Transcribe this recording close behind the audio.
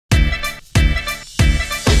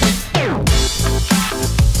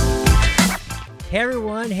Hey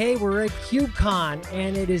everyone, hey, we're at KubeCon,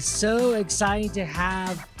 and it is so exciting to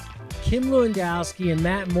have Kim Lewandowski and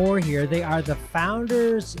Matt Moore here. They are the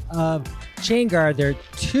founders of Chainguard. They're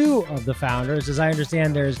two of the founders. As I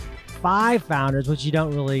understand, there's 5 founders, which you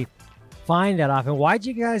don't really find that often. Why'd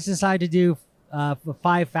you guys decide to do a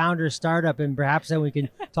 5 founders startup? And perhaps then we can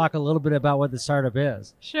talk a little bit about what the startup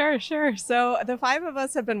is. Sure. So the 5 of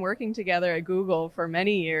us have been working together at Google for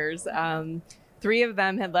many years. 3 of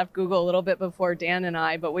them had left Google a little bit before Dan and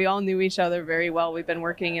I, but we all knew each other very well. We've been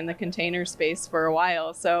working in the container space for a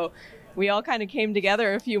while. So we all kind of came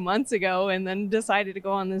together a few months ago and then decided to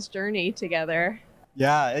go on this journey together.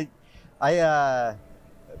 Yeah,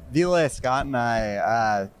 Vila, Scott, and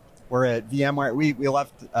I were at VMware. We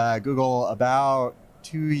left Google about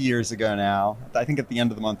 2 years ago now. I think at the end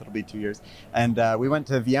of the month it'll be 2 years. And we went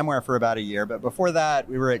to VMware for about a year. But before that,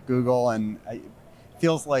 we were at Google, and it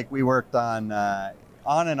feels like we worked on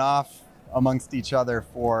and off amongst each other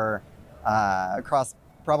for across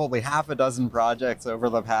probably half a dozen projects over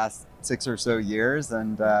the past 6 or so years.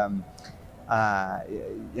 And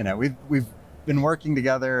we've been working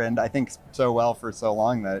together, and I think so well for so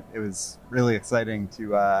long that it was really exciting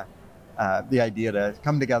to the idea to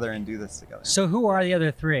come together and do this together. So who are the other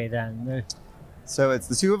 3 then? So it's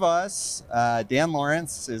the 2 of us. Dan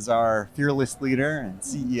Lawrence is our fearless leader and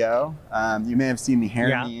CEO. You may have seen the hair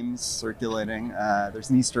memes circulating. There's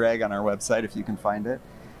an Easter egg on our website if you can find it.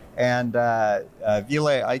 And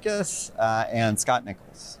Vile Ikas and Scott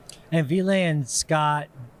Nichols. And Vile and Scott,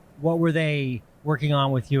 what were they working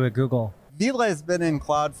on with you at Google? Vila has been in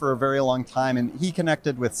cloud for a very long time, and he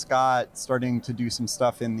connected with Scott, starting to do some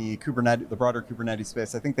stuff in the broader Kubernetes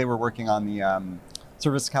space. I think they were working on the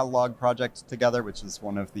service catalog project together, which is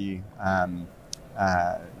one of the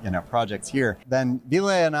projects here. Then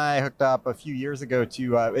Vila and I hooked up a few years ago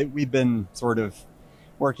to. We've been sort of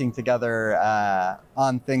working together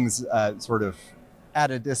on things sort of at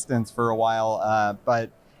a distance for a while, but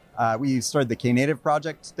we started the Knative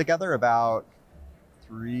project together about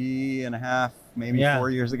 3.5, maybe 4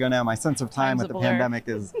 years ago now. My sense of time with the pandemic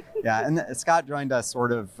is, and Scott joined us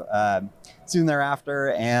sort of soon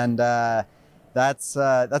thereafter, and that's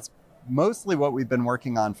mostly what we've been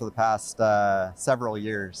working on for the past several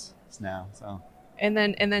years now. So. And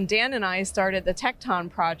then Dan and I started the Tecton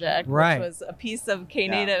project, which was a piece of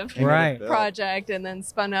Knative project, and then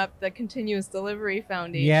spun up the Continuous Delivery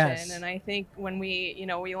Foundation. Yes. And I think when we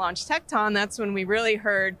launched Tecton, that's when we really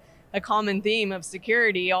heard a common theme of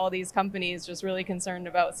security. All these companies just really concerned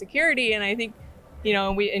about security. And I think,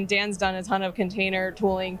 and Dan's done a ton of container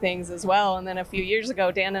tooling things as well. And then a few years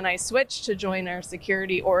ago, Dan and I switched to join our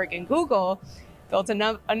security org in Google, built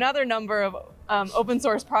another number of open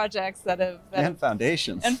source projects that have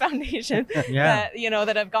foundations that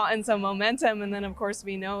have gotten some momentum. And then of course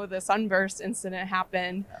we know the Sunburst incident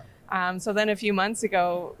happened. So then a few months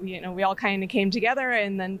ago, we all kind of came together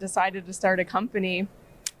and then decided to start a company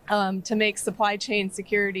to make supply chain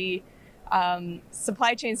security.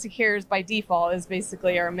 Supply chain secures by default is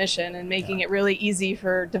basically our mission, and making it really easy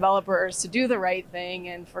for developers to do the right thing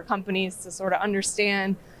and for companies to sort of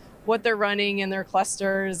understand what they're running in their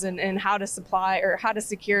clusters and how to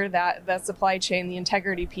secure that supply chain, the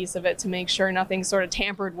integrity piece of it, to make sure nothing's sort of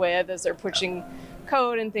tampered with as they're pushing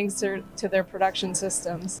code and things to their production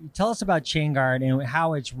systems. Tell us about Chainguard and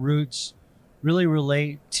how its roots really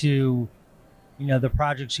relate to the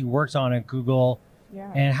projects you worked on at Google,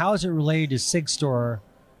 and how is it related to SigStore?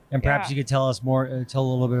 And perhaps you could tell a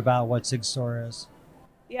little bit about what SigStore is.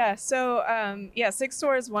 Yeah, so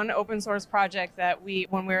SigStore is one open source project that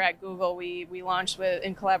when we were at Google, we launched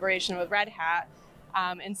in collaboration with Red Hat.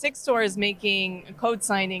 And SigStore is making code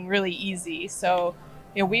signing really easy. So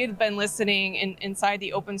we had been listening inside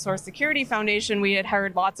the Open Source Security Foundation. We had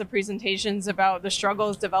heard lots of presentations about the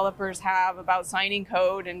struggles developers have about signing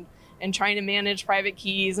code and trying to manage private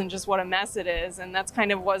keys and just what a mess it is. And that's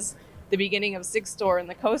kind of was the beginning of SigStore and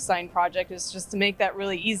the CoSign project, is just to make that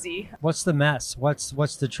really easy. What's the mess?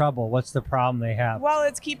 What's the trouble? What's the problem they have? Well,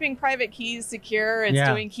 it's keeping private keys secure. It's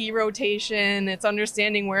doing key rotation. It's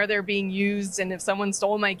understanding where they're being used. And if someone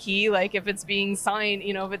stole my key, like if it's being signed,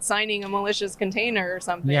 if it's signing a malicious container or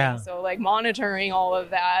something. Yeah. So like monitoring all of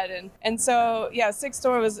that. And so,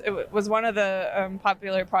 SigStore was one of the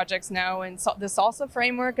popular projects now. And the Salsa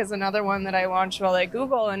framework is another one that I launched while at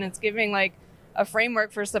Google. And it's giving a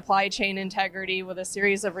framework for supply chain integrity with a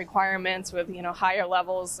series of requirements with higher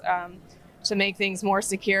levels to make things more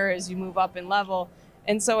secure as you move up in level.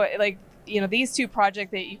 And so these two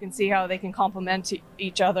projects, that you can see how they can complement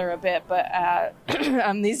each other a bit. But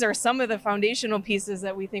these are some of the foundational pieces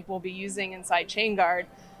that we think we'll be using inside Chainguard.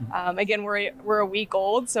 Again, we're a week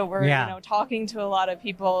old, so we're talking to a lot of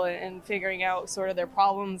people and figuring out sort of their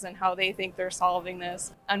problems and how they think they're solving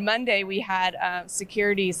this. On Monday, we had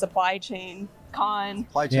security supply chain con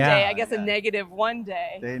day, I guess a -1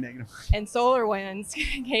 day. And SolarWinds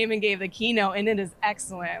came and gave the keynote, and it is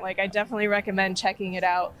excellent. Like, I definitely recommend checking it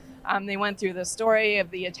out. They went through the story of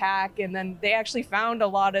the attack, and then they actually found a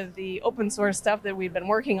lot of the open source stuff that we've been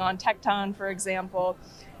working on, Tekton, for example.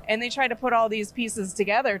 And they try to put all these pieces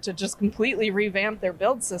together to just completely revamp their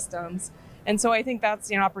build systems. And so I think that's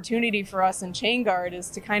an opportunity for us in Chainguard, is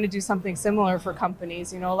to kind of do something similar for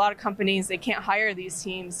companies. A lot of companies, they can't hire these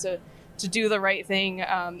teams to do the right thing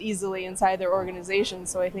easily inside their organization.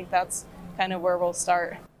 So I think that's kind of where we'll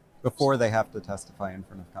start. Before they have to testify in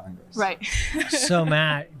front of Congress. Right. So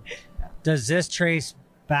Matt, does this trace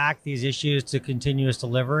back these issues to continuous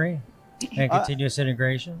delivery and continuous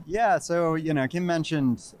integration? Yeah. So, Kim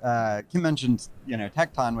mentioned,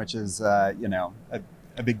 Tekton, which is, a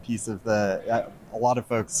big piece of a lot of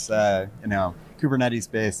folks,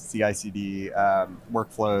 Kubernetes-based CI/CD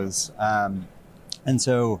workflows. And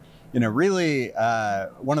so, really,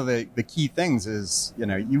 one of the key things is,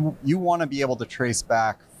 you want to be able to trace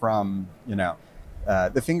back from,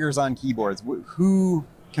 the fingers on keyboards, who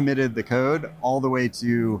committed the code, all the way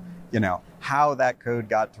to, how that code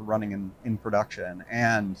got to running in production.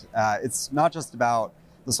 And it's not just about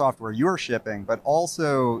the software you're shipping, but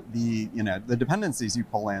also the dependencies you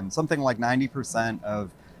pull in. Something like 90% of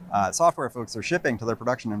software folks are shipping to their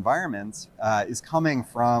production environments is coming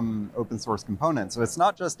from open source components. So it's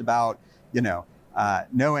not just about,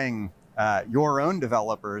 knowing your own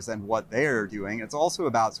developers and what they're doing. It's also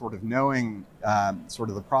about sort of knowing sort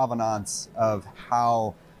of the provenance of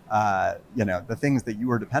how, the things that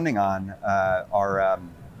you are depending on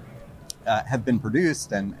have been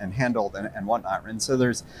produced and handled and whatnot. And so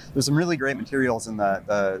there's some really great materials in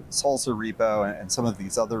the Salsa repo and some of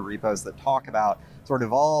these other repos that talk about sort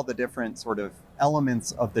of all the different sort of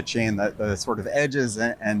elements of the chain, the sort of edges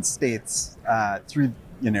and states through,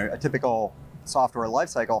 a typical software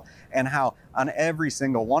lifecycle, and how on every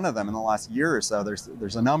single one of them in the last year or so,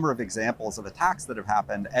 there's a number of examples of attacks that have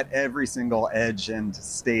happened at every single edge and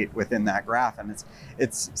state within that graph. And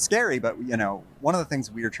it's scary, but one of the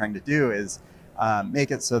things we are trying to do is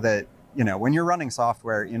make it so that when you're running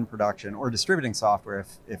software in production or distributing software,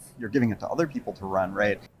 if you're giving it to other people to run,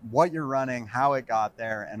 right, what you're running, how it got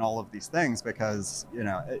there, and all of these things, because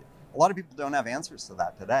a lot of people don't have answers to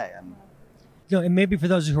that today. And maybe for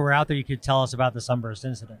those who are out there, you could tell us about the Sunburst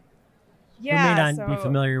incident. Yeah, we may not be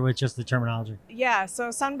familiar with just the terminology. Yeah, so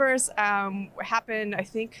Sunburst happened, I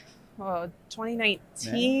think,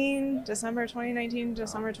 2019, December 2019,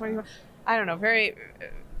 December 2020. I don't know,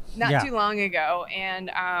 not too long ago. And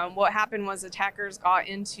what happened was attackers got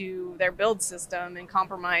into their build system and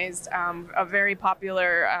compromised a very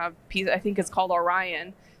popular piece, I think it's called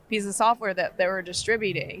Orion, piece of software that they were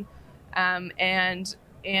distributing. And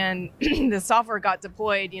the software got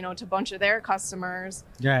deployed, to a bunch of their customers.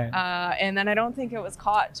 Yeah. And then I don't think it was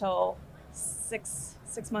caught till six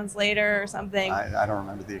months later or something. I don't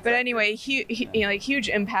remember the exact. But anyway, huge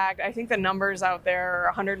impact. I think the numbers out there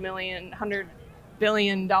are $100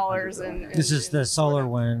 billion. And this is the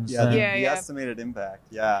SolarWinds. The estimated impact.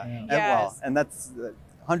 Yeah. And that's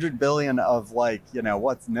 100 billion of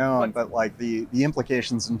what's known, but the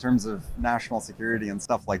implications in terms of national security and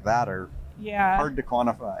stuff like that are hard to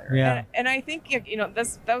quantify. Right? Yeah. And I think,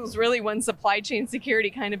 that was really when supply chain security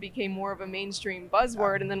kind of became more of a mainstream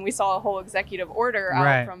buzzword. And then we saw a whole executive order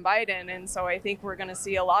out from Biden. And so I think we're going to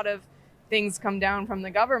see a lot of things come down from the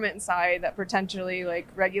government side that potentially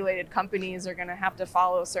regulated companies are going to have to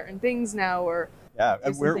follow certain things now, or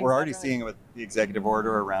we're already seeing it with the executive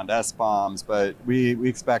order around SBOMs, but we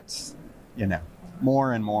expect,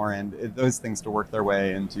 more and more and those things to work their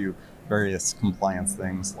way into various compliance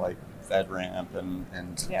things like FedRAMP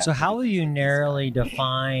and So how will you narrowly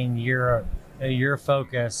define your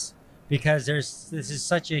focus? Because this is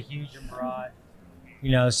such a huge and broad,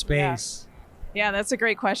 space. Yeah, that's a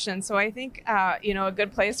great question. So I think, a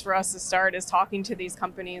good place for us to start is talking to these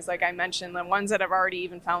companies, like I mentioned, the ones that have already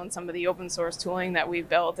even found some of the open source tooling that we've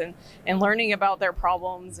built, and learning about their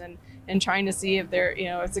problems and trying to see if they're,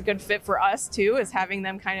 it's a good fit for us too, is having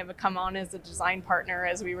them kind of come on as a design partner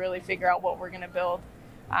as we really figure out what we're going to build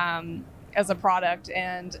as a product.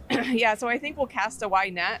 And so I think we'll cast a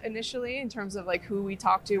wide net initially in terms of who we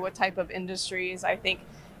talk to, what type of industries. I think,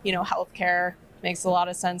 healthcare makes a lot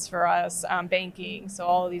of sense for us. Banking, so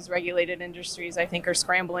all of these regulated industries, I think, are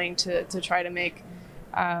scrambling to try to make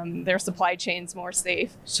their supply chains more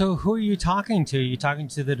safe. So who are you talking to? Are you talking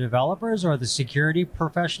to the developers or the security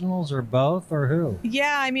professionals or both, or who?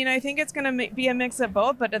 Yeah, I mean, I think it's going to be a mix of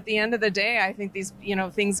both, but at the end of the day, I think these,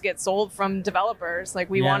 things get sold from developers. Like,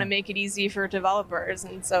 we want to make it easy for developers.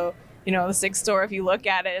 And so, the SIG store, if you look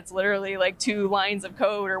at it, it's literally like 2 lines of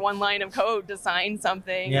code or 1 line of code to sign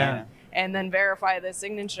something and then verify the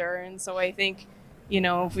signature. And so I think,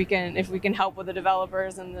 if we can help with the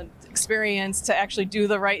developers and the experience to actually do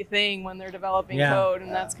the right thing when they're developing code,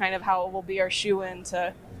 and that's kind of how it will be our shoe-in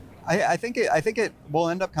to. I think it will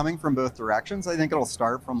end up coming from both directions. I think it'll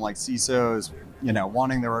start from like CISOs,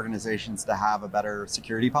 wanting their organizations to have a better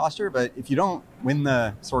security posture. But if you don't win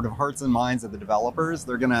the sort of hearts and minds of the developers,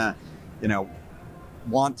 they're gonna,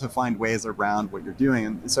 want to find ways around what you're doing.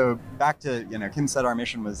 And so back to, Kim said our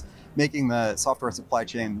mission was making the software supply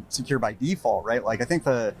chain secure by default, right? Like, I think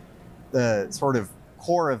the sort of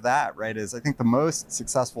core of that, right, is I think the most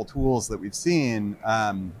successful tools that we've seen,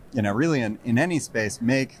 really in any space,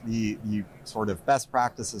 make the sort of best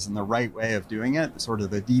practices and the right way of doing it sort of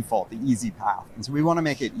the default, the easy path. And so we want to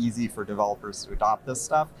make it easy for developers to adopt this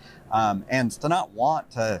stuff, and to not want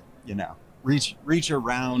to, reach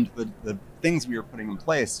around the things we are putting in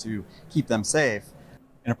place to keep them safe.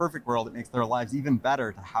 In a perfect world, it makes their lives even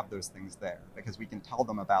better to have those things there, because we can tell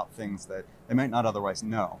them about things that they might not otherwise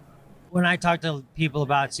know. When I talk to people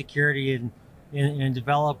about security in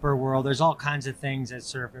developer world, there's all kinds of things that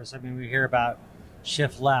surface. I mean, we hear about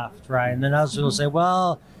shift left, right? And then others will say,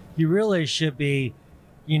 well, you really should be,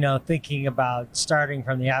 thinking about starting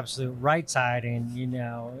from the absolute right side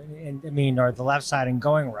or the left side and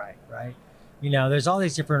going right? There's all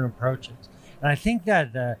these different approaches. And I think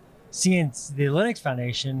that the Linux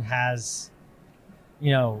Foundation has,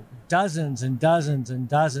 dozens and dozens and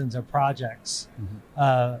dozens of projects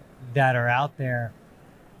that are out there.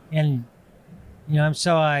 And,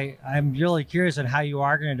 I'm really curious on how you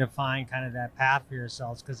are going to define kind of that path for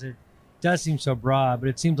yourselves, because it does seem so broad, but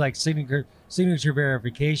it seems like signature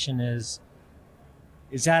verification is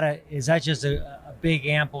that just a big,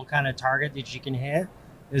 ample kind of target that you can hit?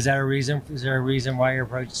 Is there a reason why your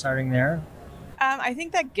approach is starting there? I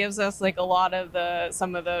think that gives us like a lot of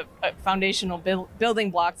some of the foundational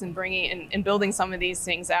building blocks and building some of these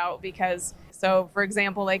things out. Because, so for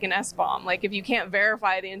example, like an SBOM, like if you can't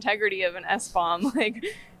verify the integrity of an SBOM,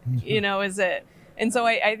 is it? And so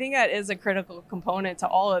I think that is a critical component to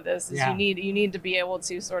all of this. Is you need to be able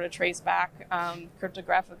to sort of trace back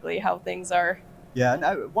cryptographically how things are. Yeah, and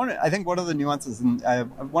I think one of the nuances in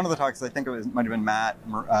one of the talks, I think might have been Matt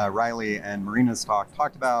Riley and Marina's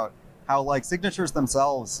talked about how like signatures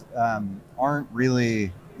themselves aren't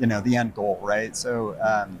really the end goal, right? So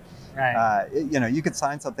you could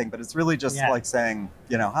sign something, but it's really just like saying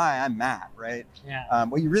hi, I'm Matt, right? Yeah.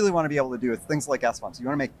 What you really want to be able to do is things like SBOMs. You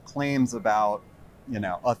want to make claims about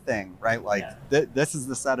a thing, right? Like this is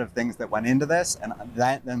the set of things that went into this, and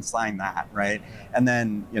then sign that, right? And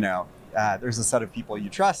then there's a set of people you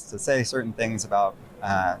trust to say certain things about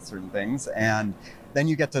certain things, and then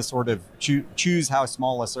you get to sort of choose how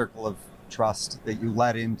small a circle of trust that you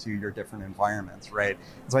let into your different environments, right?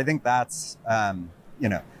 So I think that's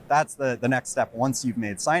that's the next step once you've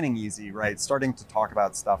made signing easy, right? Starting to talk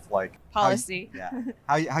about stuff like policy,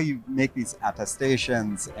 how you make these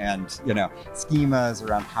attestations and schemas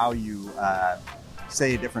around how you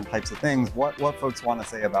say different types of things, what folks want to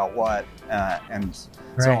say about what, and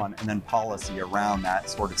so on, and then policy around that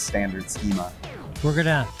sort of standard schema. We're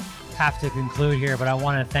gonna have to conclude here, but I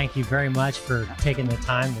want to thank you very much for taking the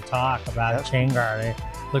time to talk about Chainguard. I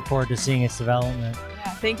look forward to seeing its development.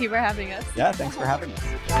 Yeah, thank you for having us. Yeah, thanks for having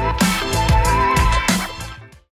us.